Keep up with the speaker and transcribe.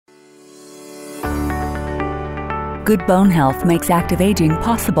good bone health makes active aging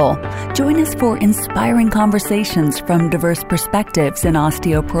possible. Join us for inspiring conversations from diverse perspectives in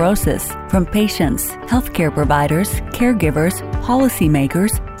osteoporosis from patients, healthcare providers, caregivers,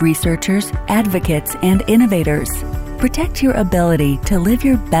 policymakers, researchers, advocates, and innovators. Protect your ability to live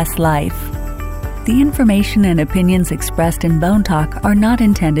your best life. The information and opinions expressed in Bone Talk are not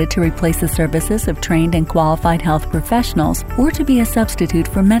intended to replace the services of trained and qualified health professionals or to be a substitute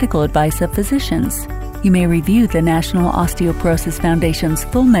for medical advice of physicians. You may review the National Osteoporosis Foundation's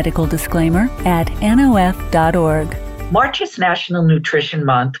full medical disclaimer at nof.org. March is National Nutrition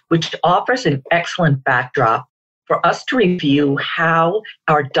Month, which offers an excellent backdrop for us to review how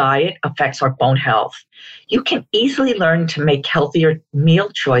our diet affects our bone health. You can easily learn to make healthier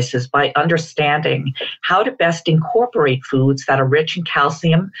meal choices by understanding how to best incorporate foods that are rich in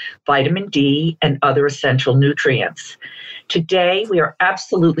calcium, vitamin D, and other essential nutrients. Today, we are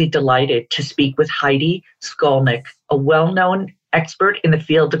absolutely delighted to speak with Heidi Skolnick, a well-known expert in the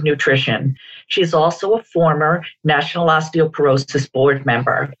field of nutrition. She is also a former National Osteoporosis Board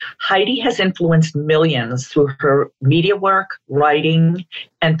member. Heidi has influenced millions through her media work, writing,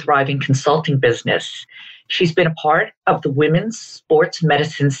 and thriving consulting business. She's been a part of the Women's Sports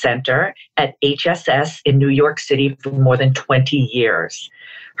Medicine Center at HSS in New York City for more than 20 years.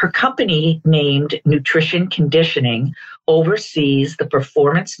 Her company, named Nutrition Conditioning, oversees the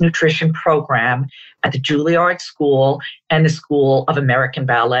performance nutrition program at the Juilliard School and the School of American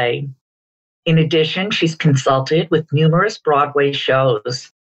Ballet. In addition, she's consulted with numerous Broadway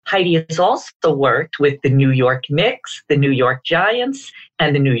shows. Heidi has also worked with the New York Knicks, the New York Giants,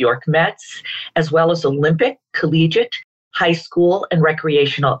 and the New York Mets, as well as Olympic, collegiate, high school, and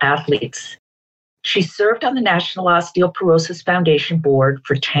recreational athletes. She served on the National Osteoporosis Foundation Board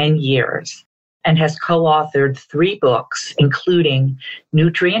for 10 years and has co-authored 3 books, including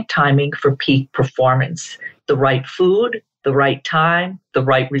Nutrient Timing for Peak Performance, The Right Food, The Right Time, The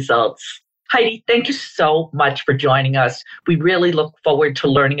Right Results. Heidi, thank you so much for joining us. We really look forward to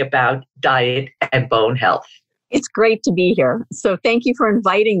learning about diet and bone health. It's great to be here. So thank you for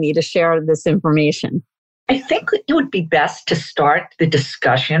inviting me to share this information. I think it would be best to start the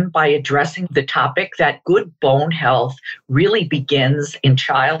discussion by addressing the topic that good bone health really begins in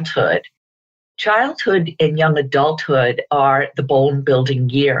childhood. Childhood and young adulthood are the bone building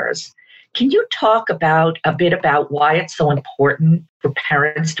years. Can you talk a bit about why it's so important for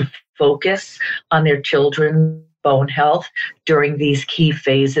parents to focus on their children's bone health during these key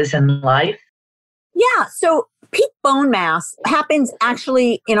phases in life? Yeah, so peak bone mass happens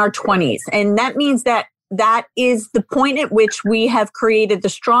actually in our 20s, and that means that is the point at which we have created the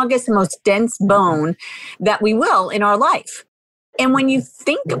strongest and most dense bone that we will in our life. And when you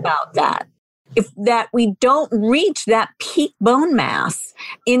think about that, if that we don't reach that peak bone mass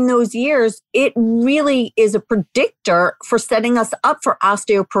in those years, it really is a predictor for setting us up for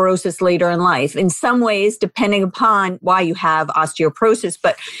osteoporosis later in life. In some ways, depending upon why you have osteoporosis,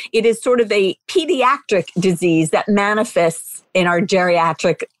 but it is sort of a pediatric disease that manifests in our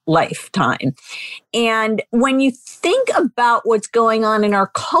geriatric lifetime. And when you think about what's going on in our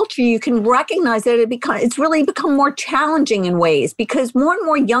culture, you can recognize that it's really become more challenging in ways because more and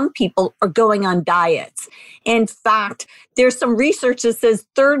more young people are going on diets. In fact, there's some research that says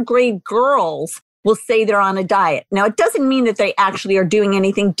 3rd grade girls will say they're on a diet. Now, it doesn't mean that they actually are doing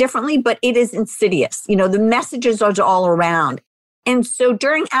anything differently, but it is insidious. You know, the messages are all around. And so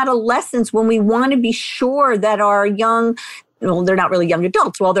during adolescence, when we want to be sure that our they're not really young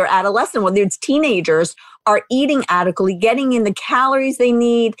adults. Well, they're adolescent, whether it's teenagers, are eating adequately, getting in the calories they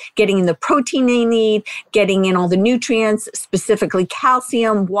need, getting in the protein they need, getting in all the nutrients, specifically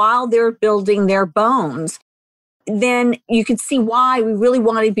calcium, while they're building their bones. Then you can see why we really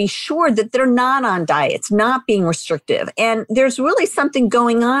want to be sure that they're not on diets, not being restrictive. And there's really something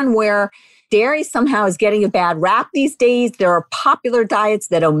going on where dairy somehow is getting a bad rap these days. There are popular diets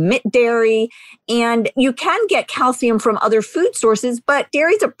that omit dairy, and you can get calcium from other food sources, but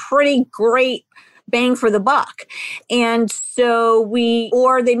dairy is a pretty great bang for the buck. And so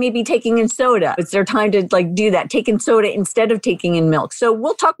or they may be taking in soda. It's their time to do that, take in soda instead of taking in milk. So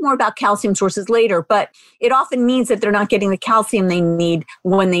we'll talk more about calcium sources later, but it often means that they're not getting the calcium they need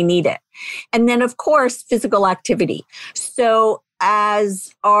when they need it. And then, of course, physical activity. So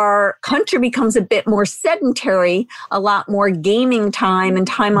as our country becomes a bit more sedentary, a lot more gaming time and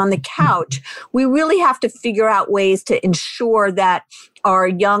time on the couch, we really have to figure out ways to ensure that our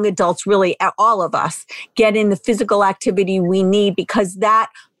young adults, really all of us, get in the physical activity we need, because that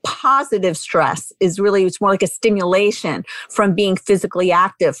positive stress is really, it's more like a stimulation from being physically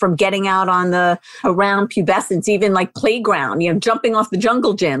active, from getting out on around pubescence, even like playground, jumping off the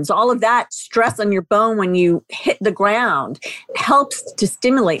jungle gyms, all of that stress on your bone when you hit the ground helps to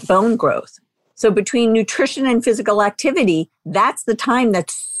stimulate bone growth. So between nutrition and physical activity, that's the time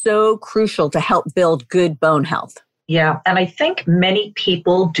that's so crucial to help build good bone health. Yeah. And I think many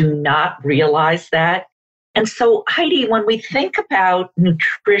people do not realize that. And so, Heidi, when we think about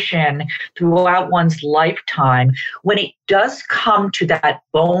nutrition throughout one's lifetime, when it does come to that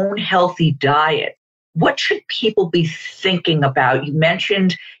bone healthy diet, what should people be thinking about? You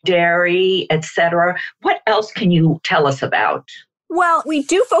mentioned dairy, et cetera. What else can you tell us about? Well, we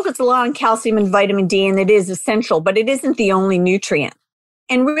do focus a lot on calcium and vitamin D, and it is essential, but it isn't the only nutrient.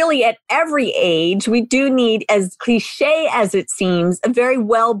 And really, at every age, we do need, as cliche as it seems, a very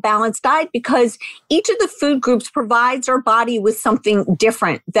well-balanced diet, because each of the food groups provides our body with something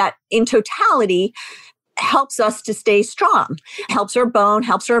different that in totality helps us to stay strong, helps our bone,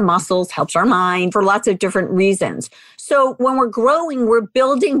 helps our muscles, helps our mind for lots of different reasons. So when we're growing, we're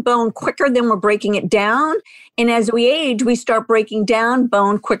building bone quicker than we're breaking it down. And as we age, we start breaking down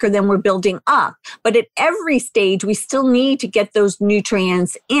bone quicker than we're building up. But at every stage, we still need to get those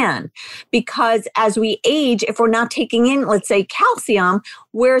nutrients in, because as we age, if we're not taking in, let's say, calcium,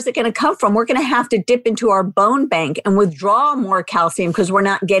 where is it going to come from? We're going to have to dip into our bone bank and withdraw more calcium because we're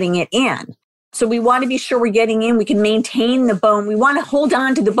not getting it in. So we want to be sure we're getting in. We can maintain the bone. We want to hold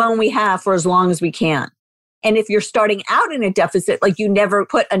on to the bone we have for as long as we can. And if you're starting out in a deficit, like you never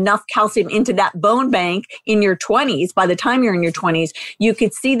put enough calcium into that bone bank in your 20s, by the time you're in your 20s, you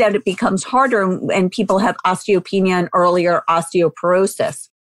could see that it becomes harder and people have osteopenia and earlier osteoporosis.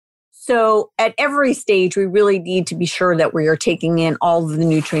 So at every stage, we really need to be sure that we are taking in all of the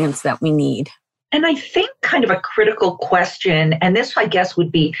nutrients that we need. And I think kind of a critical question, and this, I guess,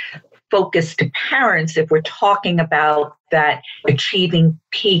 would be focused to parents if we're talking about that achieving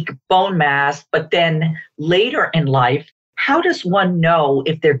peak bone mass, but then later in life, how does one know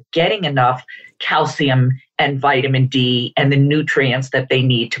if they're getting enough calcium and vitamin D and the nutrients that they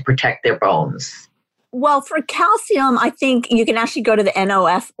need to protect their bones? Well, for calcium, I think you can actually go to the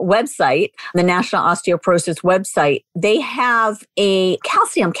NOF website, the National Osteoporosis website. They have a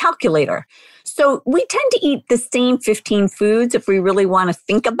calcium calculator. So we tend to eat the same 15 foods if we really want to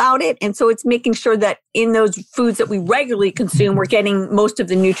think about it. And so it's making sure that in those foods that we regularly consume, we're getting most of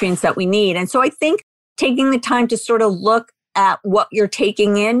the nutrients that we need. And so I think taking the time to sort of look at what you're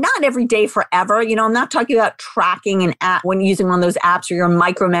taking in, not every day forever. I'm not talking about tracking an app when using one of those apps where you're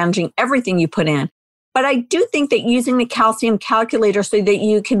micromanaging everything you put in. But I do think that using the calcium calculator so that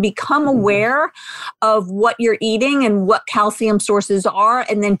you can become aware of what you're eating and what calcium sources are,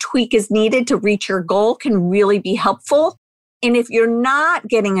 and then tweak as needed to reach your goal can really be helpful. And if you're not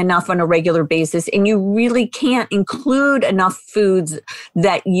getting enough on a regular basis and you really can't include enough foods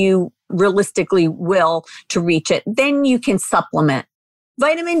that you realistically will to reach it, then you can supplement.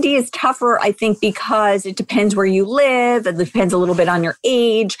 Vitamin D is tougher, I think, because it depends where you live. It depends a little bit on your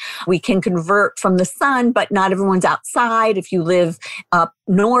age. We can convert from the sun, but not everyone's outside. If you live up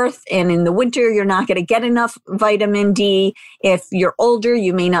north and in the winter, you're not going to get enough vitamin D. If you're older,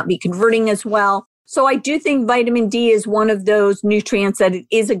 you may not be converting as well. So I do think vitamin D is one of those nutrients that it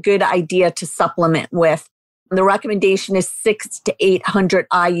is a good idea to supplement with. The recommendation is 600 to 800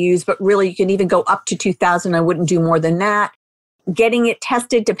 IUs, but really you can even go up to 2,000. I wouldn't do more than that. Getting it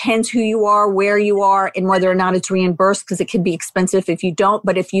tested depends who you are, where you are, and whether or not it's reimbursed, because it can be expensive if you don't.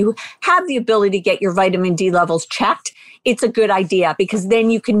 But if you have the ability to get your vitamin D levels checked, it's a good idea, because then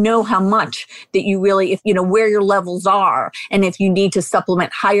you can know how much that you really, where your levels are, and if you need to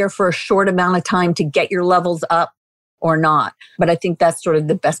supplement higher for a short amount of time to get your levels up or not. But I think that's sort of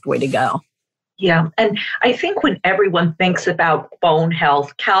the best way to go. Yeah. And I think when everyone thinks about bone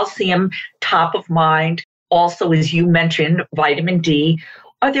health, calcium, top of mind. Also, as you mentioned, vitamin D.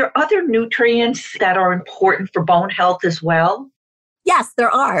 Are there other nutrients that are important for bone health as well? Yes, there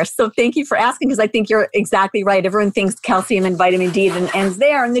are. So thank you for asking, because I think you're exactly right. Everyone thinks calcium and vitamin D and ends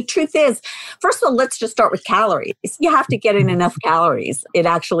there. And the truth is, first of all, let's just start with calories. You have to get in enough calories. It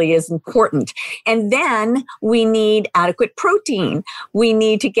actually is important. And then we need adequate protein. We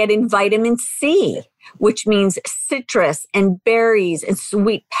need to get in vitamin C, which means citrus and berries and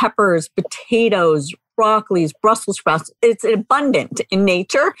sweet peppers, potatoes, broccolis, Brussels sprouts. It's abundant in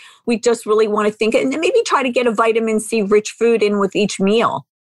nature. We just really want to think, and maybe try to get a vitamin C rich food in with each meal.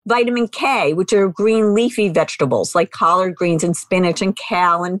 Vitamin K, which are green leafy vegetables like collard greens and spinach and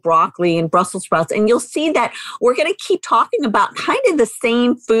kale and broccoli and Brussels sprouts. And you'll see that we're going to keep talking about kind of the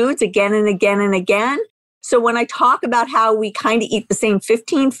same foods again and again and again. So when I talk about how we kind of eat the same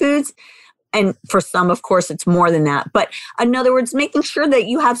 15 foods, and for some, of course, it's more than that. But in other words, making sure that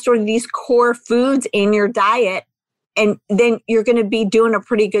you have sort of these core foods in your diet, and then you're going to be doing a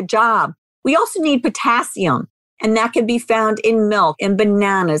pretty good job. We also need potassium, and that can be found in milk, in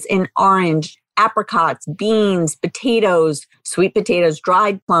bananas, in orange, apricots, beans, potatoes, sweet potatoes,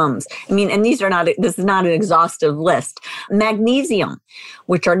 dried plums. And this is not an exhaustive list. Magnesium,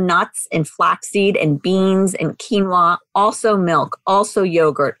 which are nuts and flaxseed and beans and quinoa, also milk, also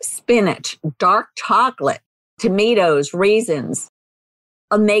yogurt, spinach, dark chocolate, tomatoes, raisins.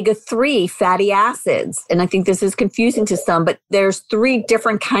 Omega-3 fatty acids. And I think this is confusing to some, but there's 3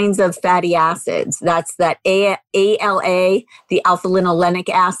 different kinds of fatty acids. That's that ALA, the alpha-linolenic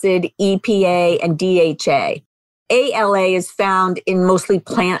acid, EPA, and DHA. ALA is found in mostly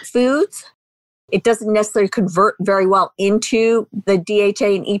plant foods. It doesn't necessarily convert very well into the DHA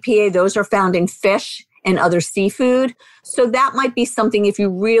and EPA. Those are found in fish and other seafood. So that might be something, if you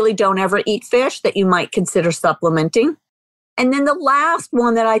really don't ever eat fish, that you might consider supplementing. And then the last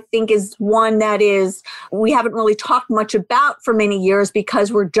one that I think is one that we haven't really talked much about for many years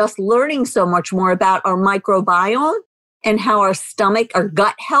because we're just learning so much more about our microbiome and how our stomach, our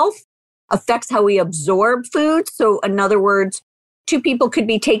gut health affects how we absorb food. So in other words, 2 people could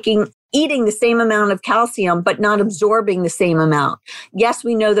be eating the same amount of calcium, but not absorbing the same amount. Yes,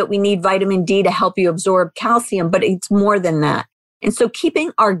 we know that we need vitamin D to help you absorb calcium, but it's more than that. And so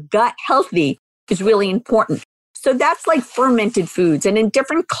keeping our gut healthy is really important. So that's like fermented foods. And in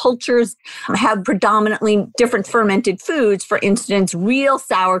different cultures have predominantly different fermented foods. For instance, real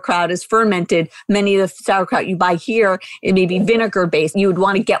sauerkraut is fermented. Many of the sauerkraut you buy here, it may be vinegar based. You would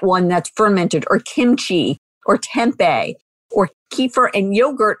want to get one that's fermented, or kimchi or tempeh or kefir and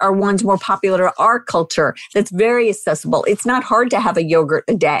yogurt are ones more popular to our culture. That's very accessible. It's not hard to have a yogurt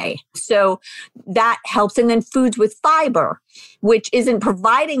a day. So that helps. And then foods with fiber, which isn't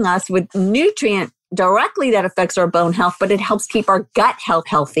providing us with nutrient directly that affects our bone health, but it helps keep our gut health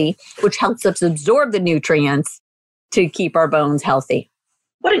healthy, which helps us absorb the nutrients to keep our bones healthy.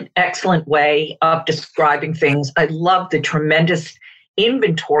 What an excellent way of describing things. I love the tremendous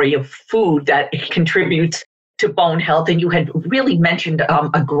inventory of food that contributes to bone health. And you had really mentioned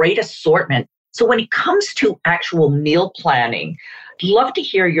a great assortment. So when it comes to actual meal planning, I'd love to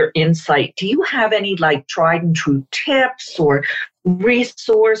hear your insight. Do you have any tried and true tips or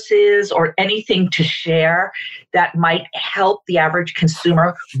resources or anything to share that might help the average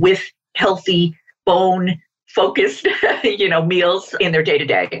consumer with healthy bone-focused, meals in their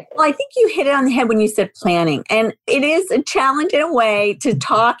day-to-day? Well, I think you hit it on the head when you said planning. And it is a challenge in a way to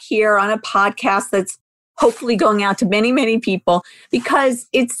talk here on a podcast that's hopefully going out to many, many people because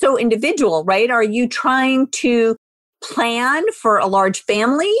it's so individual, right? Are you trying to plan for a large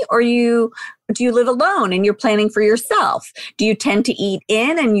family, or do you live alone and you're planning for yourself? Do you tend to eat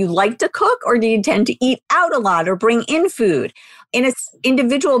in and you like to cook, or do you tend to eat out a lot or bring in food? And it's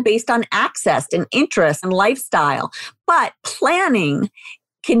individual based on access and interest and lifestyle. But planning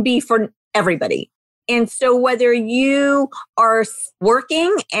can be for everybody. And so whether you are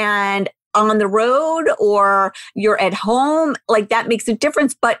working and on the road or you're at home, that makes a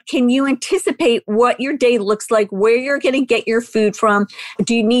difference. But can you anticipate what your day looks like, where you're going to get your food from?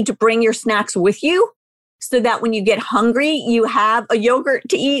 Do you need to bring your snacks with you so that when you get hungry, you have a yogurt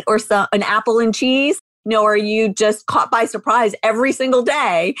to eat or an apple and cheese? No, are you just caught by surprise every single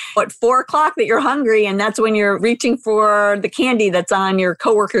day at 4:00 that you're hungry, and that's when you're reaching for the candy that's on your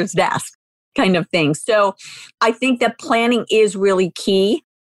coworker's desk, kind of thing. So I think that planning is really key.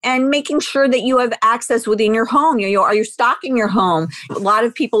 And making sure that you have access within your home. Are you stocking your home? A lot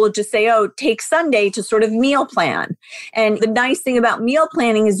of people will just say, take Sunday to sort of meal plan. And the nice thing about meal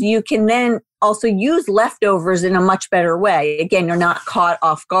planning is you can then also use leftovers in a much better way. Again, you're not caught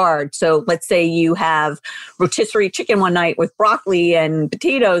off guard. So let's say you have rotisserie chicken one night with broccoli and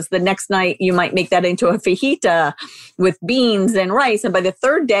potatoes. The next night, you might make that into a fajita with beans and rice. And by the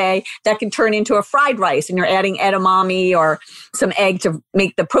third day, that can turn into a fried rice. And you're adding edamame or some egg to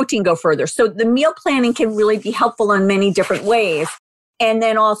make the protein go further. So the meal planning can really be helpful in many different ways. And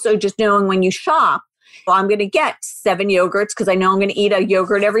then also just knowing when you shop, I'm going to get 7 yogurts because I know I'm going to eat a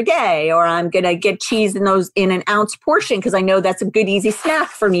yogurt every day, or I'm going to get cheese in an ounce portion because I know that's a good, easy snack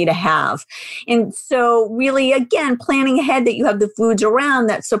for me to have. And so really, again, planning ahead that you have the foods around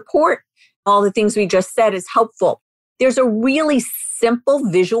that support all the things we just said is helpful. There's a really simple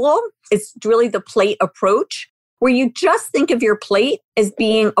visual. It's really the plate approach, where you just think of your plate as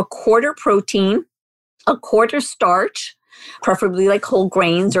being a quarter protein, a quarter starch, preferably like whole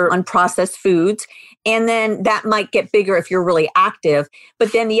grains or unprocessed foods. And then that might get bigger if you're really active.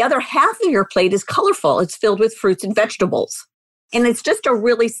 But then the other half of your plate is colorful. It's filled with fruits and vegetables. And it's just a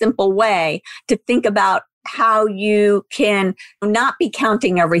really simple way to think about how you can not be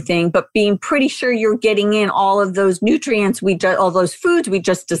counting everything, but being pretty sure you're getting in all of those nutrients, all those foods we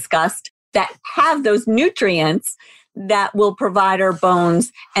just discussed that have those nutrients that will provide our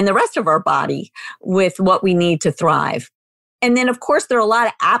bones and the rest of our body with what we need to thrive. And then, of course, there are a lot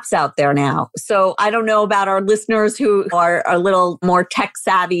of apps out there now. So I don't know about our listeners who are a little more tech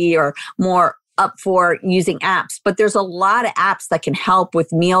savvy or more up for using apps, but there's a lot of apps that can help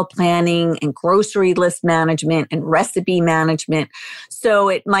with meal planning and grocery list management and recipe management. So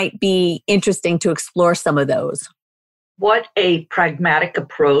it might be interesting to explore some of those. What a pragmatic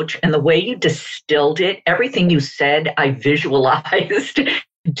approach. And the way you distilled it, everything you said, I visualized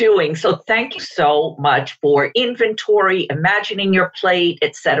doing. So thank you so much for inventory, imagining your plate,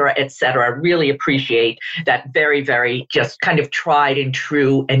 et cetera, et cetera. I really appreciate that very, very just kind of tried and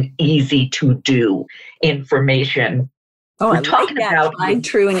true and easy to do information. Oh, I like that. Tried,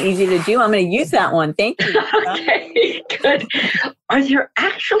 true, and easy to do. I'm going to use that one. Thank you. Okay, good. Are there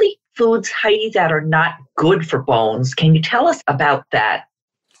actually foods, Heidi, that are not good for bones? Can you tell us about that?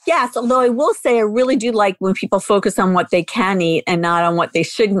 Yes, although I will say I really do like when people focus on what they can eat and not on what they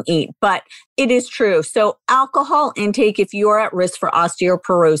shouldn't eat. But it is true. So alcohol intake, if you are at risk for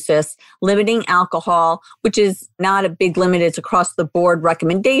osteoporosis, limiting alcohol, which is not a big limit, it's across the board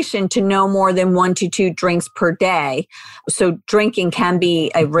recommendation to no more than 1 to 2 drinks per day. So drinking can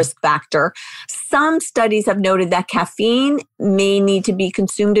be a risk factor. Some studies have noted that caffeine may need to be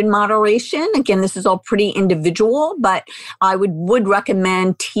consumed in moderation. Again, this is all pretty individual, but I would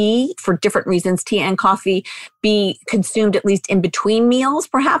recommend tea for different reasons, tea and coffee be consumed at least in between meals,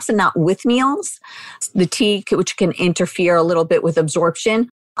 perhaps, and not with meals. The tea, which can interfere a little bit with absorption.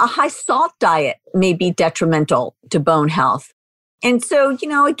 A high salt diet may be detrimental to bone health. And so,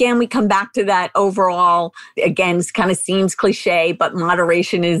 again, we come back to that overall, again, it kind of seems cliche, but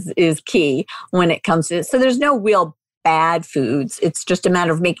moderation is key when it comes to it. So there's no real bad foods. It's just a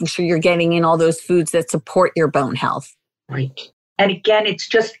matter of making sure you're getting in all those foods that support your bone health. Right. And again, it's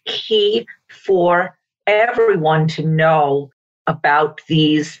just key for everyone to know about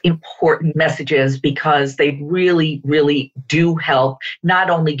these important messages because they really, really do help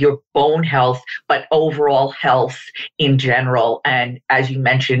not only your bone health, but overall health in general. And as you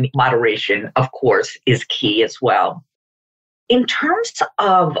mentioned, moderation, of course, is key as well. In terms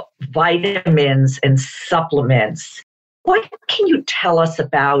of vitamins and supplements, what can you tell us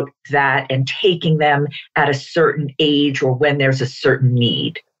about that and taking them at a certain age or when there's a certain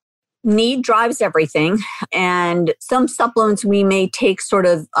need? Need drives everything. And some supplements we may take sort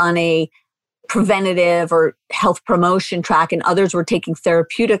of on a preventative or health promotion track, and others we're taking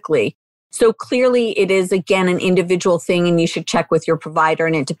therapeutically. So clearly it is, again, an individual thing, and you should check with your provider,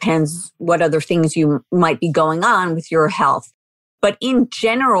 and it depends what other things you might be going on with your health. But in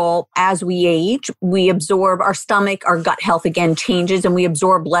general, as we age, we absorb our stomach, our gut health again changes, and we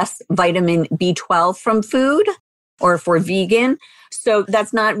absorb less vitamin B12 from food, or if we're vegan. So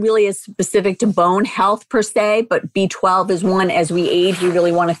that's not really as specific to bone health per se, but B12 is one as we age we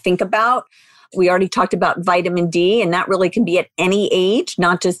really want to think about. We already talked about vitamin D, and that really can be at any age,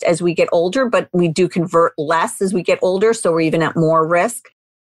 not just as we get older, but we do convert less as we get older, so we're even at more risk.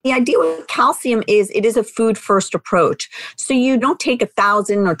 The idea with calcium is it is a food first approach. So you don't take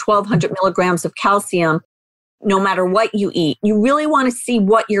 1,000 or 1,200 milligrams of calcium no matter what you eat. You really want to see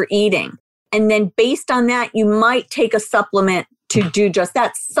what you're eating. And then based on that, you might take a supplement to do just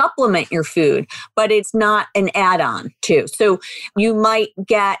that, supplement your food, but it's not an add-on to. So you might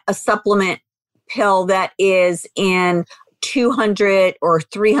get a supplement pill that is in 200 or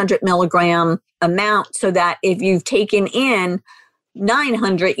 300 milligram amount so that if you've taken in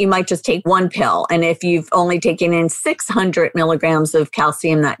 900, you might just take one pill. And if you've only taken in 600 milligrams of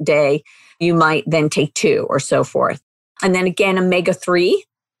calcium that day, you might then take 2 or so forth. And then again, omega-3,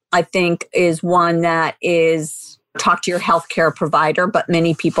 I think, is one that is talk to your healthcare provider, but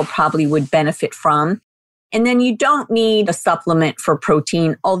many people probably would benefit from. And then you don't need a supplement for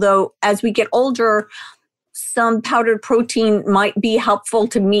protein, although as we get older, some powdered protein might be helpful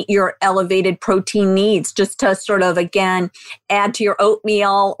to meet your elevated protein needs, just to sort of, again, add to your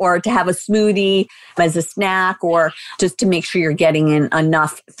oatmeal or to have a smoothie as a snack, or just to make sure you're getting in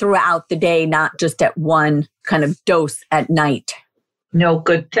enough throughout the day, not just at one kind of dose at night. No,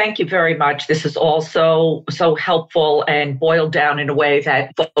 good. Thank you very much. This is also so helpful and boiled down in a way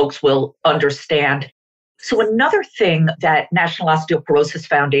that folks will understand. So another thing that National Osteoporosis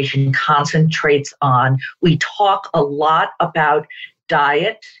Foundation concentrates on, we talk a lot about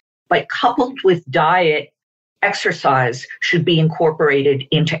diet, but coupled with diet, exercise should be incorporated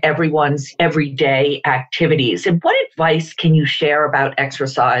into everyone's everyday activities. And what advice can you share about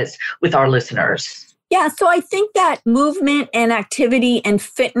exercise with our listeners? Yeah, so I think that movement and activity and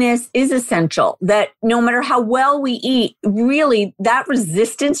fitness is essential, that no matter how well we eat, really that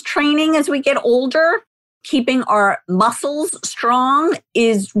resistance training as we get older, keeping our muscles strong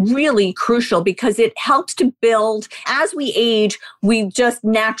is really crucial because it helps to build. As we age, we just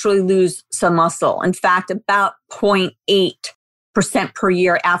naturally lose some muscle. In fact, about 0.8% per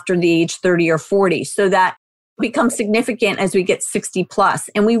year after the age 30 or 40. So that becomes significant as we get 60 plus.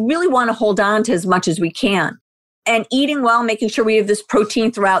 And we really want to hold on to as much as we can. And eating well, making sure we have this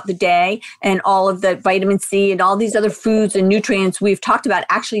protein throughout the day and all of the vitamin C and all these other foods and nutrients we've talked about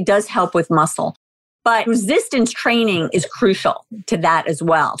actually does help with muscle. But resistance training is crucial to that as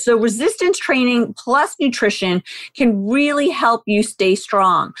well. So resistance training plus nutrition can really help you stay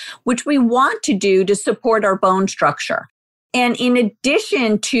strong, which we want to do to support our bone structure. And in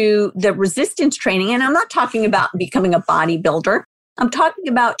addition to the resistance training, and I'm not talking about becoming a bodybuilder, I'm talking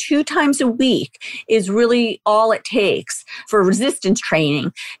about 2 times a week is really all it takes for resistance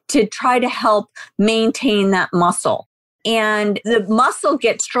training to try to help maintain that muscle. And the muscle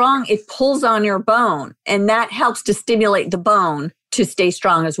gets strong, it pulls on your bone, and that helps to stimulate the bone to stay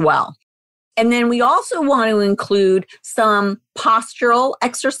strong as well. And then we also want to include some postural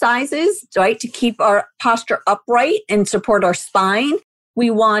exercises, right, to keep our posture upright and support our spine. We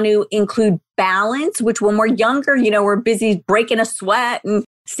want to include balance, which when we're younger, we're busy breaking a sweat and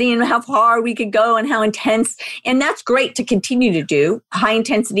seeing how far we could go and how intense. And that's great to continue to do. High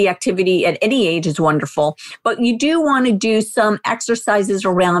intensity activity at any age is wonderful. But you do want to do some exercises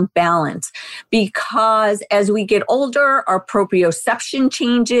around balance because as we get older, our proprioception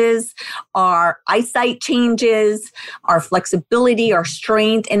changes, our eyesight changes, our flexibility, our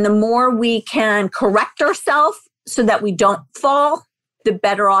strength. And the more we can correct ourselves so that we don't fall, the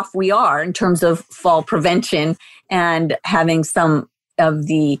better off we are in terms of fall prevention and having some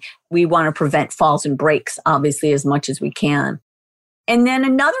we want to prevent falls and breaks, obviously, as much as we can. And then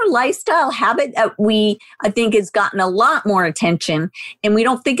another lifestyle habit that I think has gotten a lot more attention, and we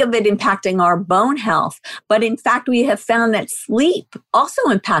don't think of it impacting our bone health, but in fact, we have found that sleep also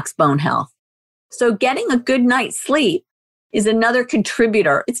impacts bone health. So getting a good night's sleep is another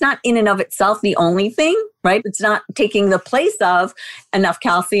contributor. It's not in and of itself the only thing, right? It's not taking the place of enough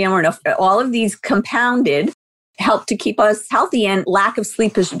calcium or enough, all of these compounded help to keep us healthy, and lack of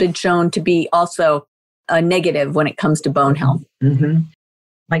sleep has been shown to be also a negative when it comes to bone health. Mm-hmm.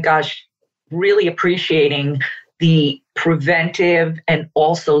 My gosh, really appreciating the preventive and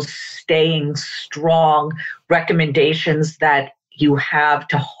also staying strong recommendations that you have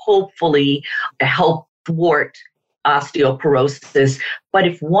to hopefully help thwart osteoporosis. But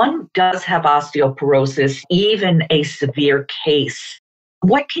if one does have osteoporosis, even a severe case,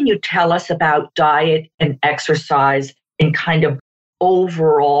 what can you tell us about diet and exercise and kind of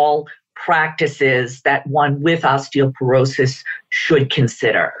overall practices that one with osteoporosis should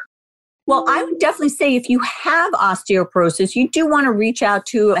consider? Well, I would definitely say if you have osteoporosis, you do want to reach out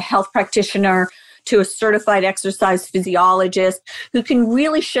to a health practitioner, to a certified exercise physiologist who can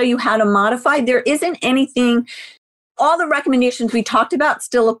really show you how to modify. There isn't anything. All the recommendations we talked about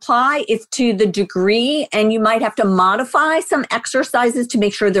still apply. It's to the degree, and you might have to modify some exercises to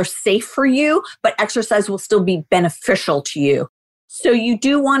make sure they're safe for you, but exercise will still be beneficial to you. So you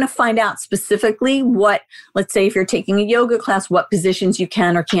do want to find out specifically what, let's say if you're taking a yoga class, what positions you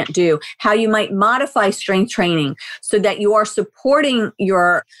can or can't do, how you might modify strength training so that you are supporting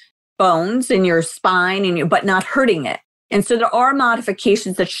your bones and your spine but not hurting it. And so there are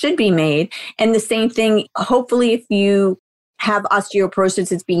modifications that should be made. And the same thing, hopefully, if you have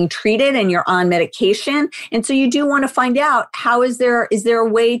osteoporosis, it's being treated and you're on medication. And so you do want to find out is there a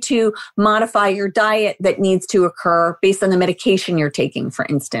way to modify your diet that needs to occur based on the medication you're taking, for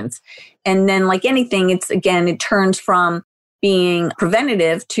instance. And then like anything, it turns from being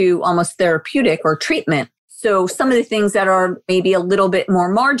preventative to almost therapeutic or treatment. So some of the things that are maybe a little bit more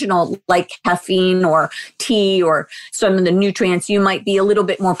marginal, like caffeine or tea or some of the nutrients, you might be a little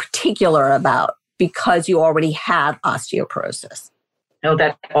bit more particular about because you already have osteoporosis. No,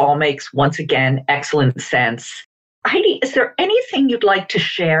 that all makes, once again, excellent sense. Heidi, is there anything you'd like to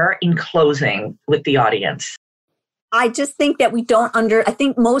share in closing with the audience? I just think that I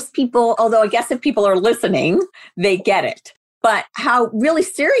think most people, although I guess if people are listening, they get it. but how really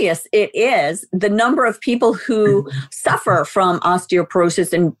serious it is, the number of people who suffer from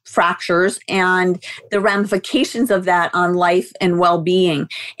osteoporosis and fractures and the ramifications of that on life and well-being.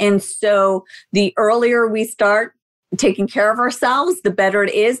 And so the earlier we start taking care of ourselves, the better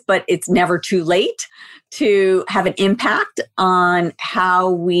it is, but it's never too late to have an impact on how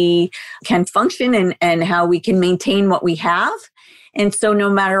we can function and how we can maintain what we have. And so no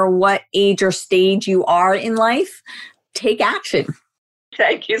matter what age or stage you are in life, take action.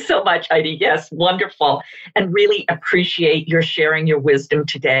 Thank you so much, Heidi. Yes, wonderful. And really appreciate your sharing your wisdom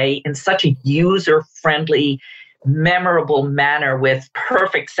today in such a user-friendly, memorable manner with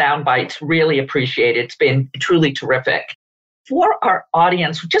perfect sound bites. Really appreciate it. It's been truly terrific. For our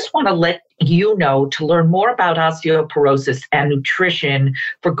audience, we just want to let you know to learn more about osteoporosis and nutrition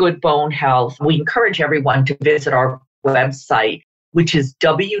for good bone health. We encourage everyone to visit our website, which is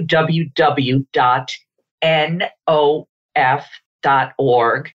www.nof.org.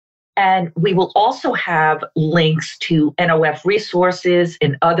 And we will also have links to NOF resources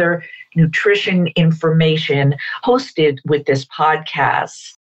and other nutrition information hosted with this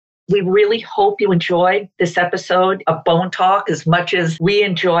podcast. We really hope you enjoyed this episode of Bone Talk as much as we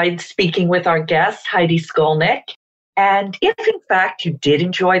enjoyed speaking with our guest, Heidi Skolnick. And if in fact you did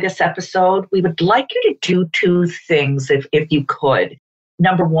enjoy this episode, we would like you to do two things if you could.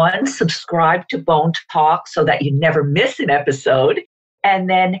 Number one, subscribe to Bone Talk so that you never miss an episode. And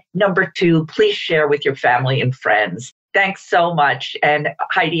then number two, please share with your family and friends. Thanks so much. And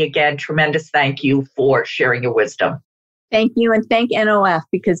Heidi, again, tremendous thank you for sharing your wisdom. Thank you. And thank NOF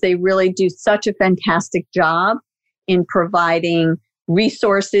because they really do such a fantastic job in providing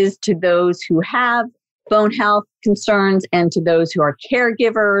resources to those who have bone health concerns and to those who are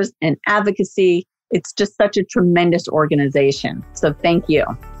caregivers and advocacy. It's just such a tremendous organization. So thank you.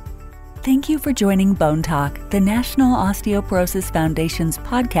 Thank you for joining Bone Talk, the National Osteoporosis Foundation's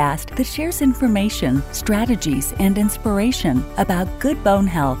podcast that shares information, strategies, and inspiration about good bone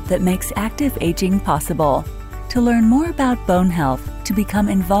health that makes active aging possible. To learn more about bone health, to become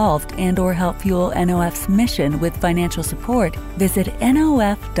involved and/or help fuel NOF's mission with financial support, visit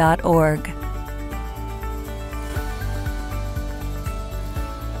nof.org.